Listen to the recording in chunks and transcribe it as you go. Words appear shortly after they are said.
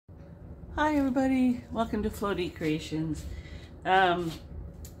Hi everybody, welcome to Floaty Creations.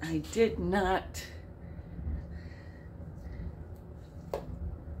 I did not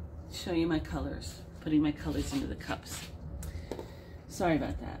show you my colors, putting my colors into the cups. Sorry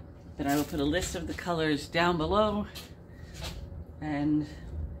about that. But I will put a list of the colors down below, and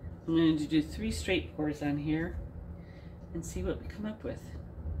I'm going to do 3 straight pours on here and see what we come up with.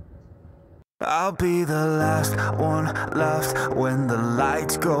 I'll be the last one left when the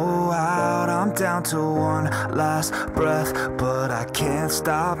lights go out. I'm down to one last breath, but I can't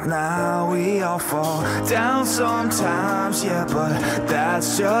stop now. We all fall down sometimes, yeah, but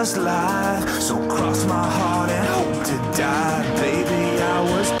that's just life. So cross my heart and hope to die. Baby, I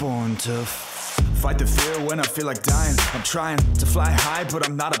was born to fight the fear when I feel like dying. I'm trying to fly high, but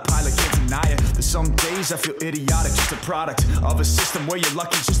I'm not a pilot, can't deny it. There's some days I feel idiotic, just a product of a system where you're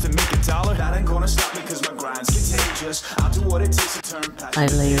lucky just to make a dollar. That ain't gonna stop me cause my grind's contagious. I'll do what it takes to turn past. I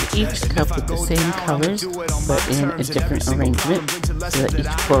layered each cup with the same colors, but in a different arrangement, so that each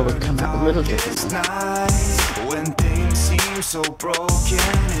pour would come out a little differently. When things seem so broken,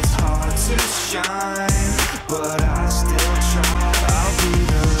 it's hard to shine, but I still try. I'll be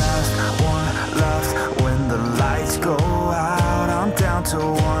the last one left when the lights go out. I'm down to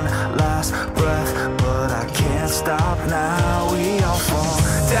one last breath, but I can't stop now. We all fall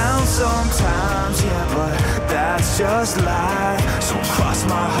down sometimes, yeah, but that's just life. So cross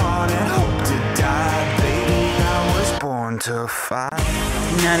my heart and hope to die. Baby, I was born to fight.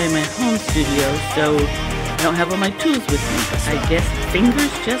 I'm not in my home studio, so I don't have all my tools with me, but I guess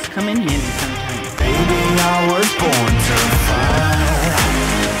fingers just come in handy sometimes. Baby, I was born to fight.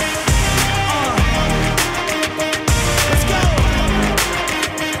 Let's go!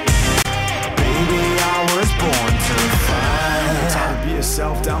 Baby, I was born to fight. It's hard to be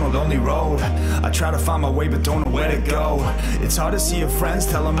yourself down a lonely road. I try to find my way but don't know where to go. It's hard to see your friends,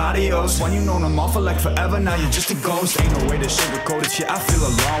 tell them adios. When you known them all for like forever, now you're just a ghost. Ain't no way to sugarcoat it, yeah, I feel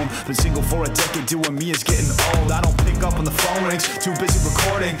alone. Been single for a decade, doing me is getting old. I don't pick up on the phone rings, too busy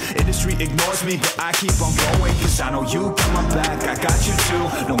recording. Industry ignores me, but I keep on going. Cause I know you got my back, I got you too.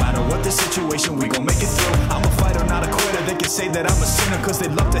 No matter what the situation, we gon' make it through. I'm a fighter, not a quitter. They can say that I'm a sinner, cause they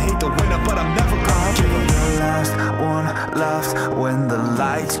love to hate the winner, but I'm never gonna give up. The last one left when the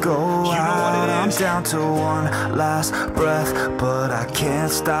lights go out. I'm down to one last breath, but I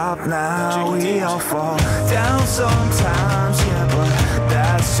can't stop now. We all fall down sometimes, yeah, but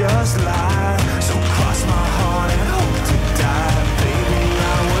that's just life. So cross my heart and hope to die. Baby, I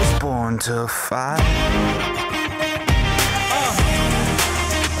was born to fight.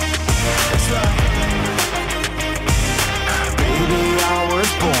 That's right. Baby, I was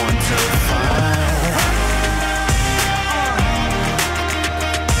born to fight.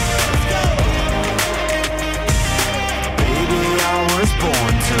 Born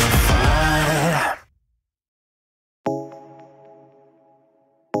to fight.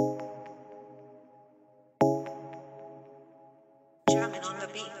 Drumming on the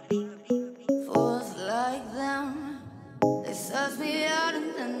beat. Fools like them, they suss me out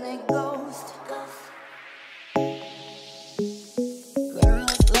and then they ghost.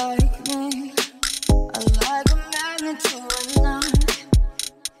 Girls like me, I like a magnet to a knife.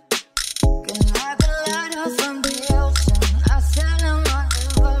 Can like a lighthouse from the ocean. I sell them my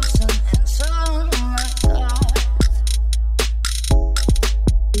devotion and so my thoughts.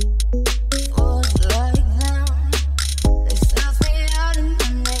 Fools like them, they suss me out and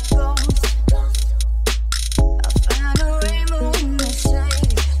then they go.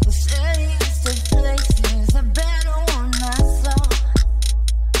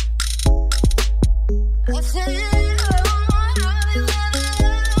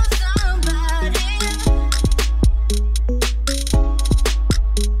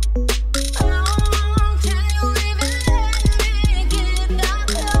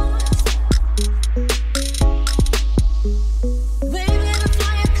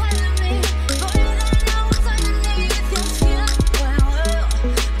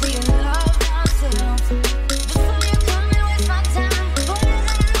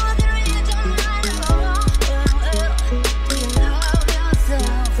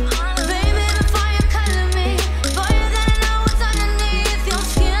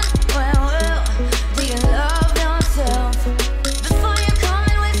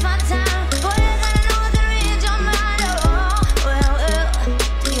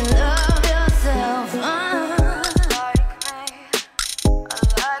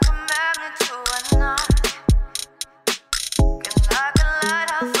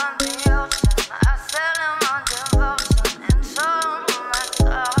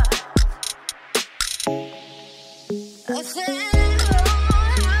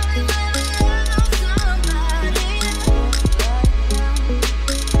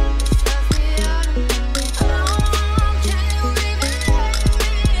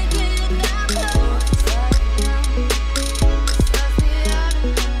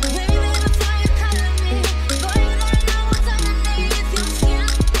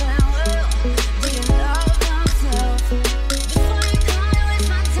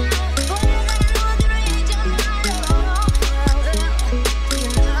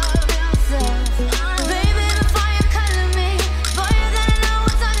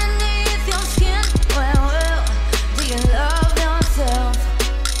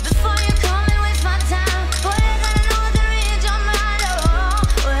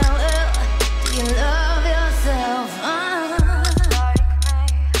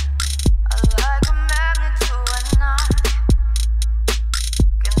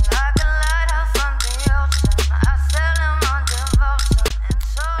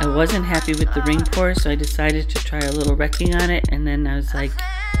 I wasn't happy with the ring pour, so I decided to try a little wrecking on it, and then I was like,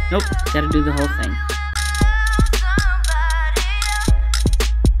 nope, gotta do the whole thing.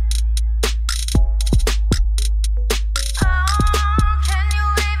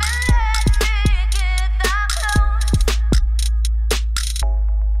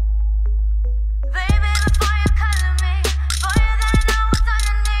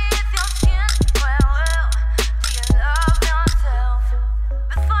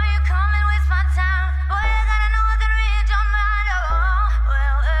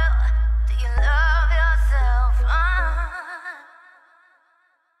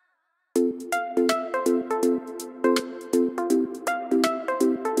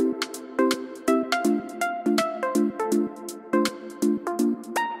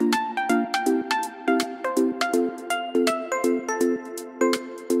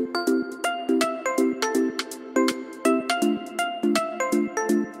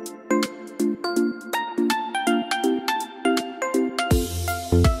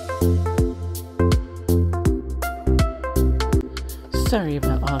 Sorry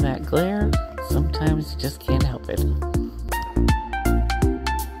about all that glare. Sometimes you just can't help it.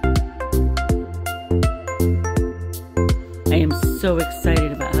 I am so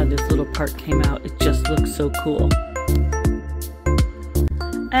excited about how this little part came out. It just looks so cool.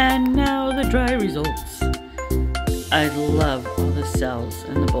 And now the dry results. I love all the cells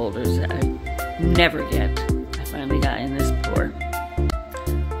and the boulders that I never get. I finally got in this pour.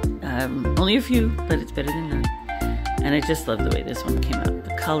 Only a few, but it's better than none. And I just love the way this one came out.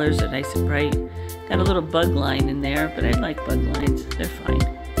 The colors are nice and bright. Got a little bug line in there, but I like bug lines. They're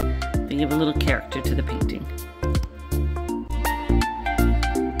fine. They give a little character to the painting.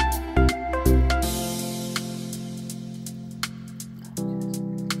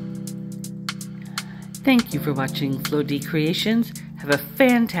 Thank you for watching Flo D Creations. Have a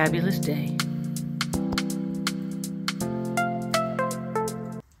fantabulous day.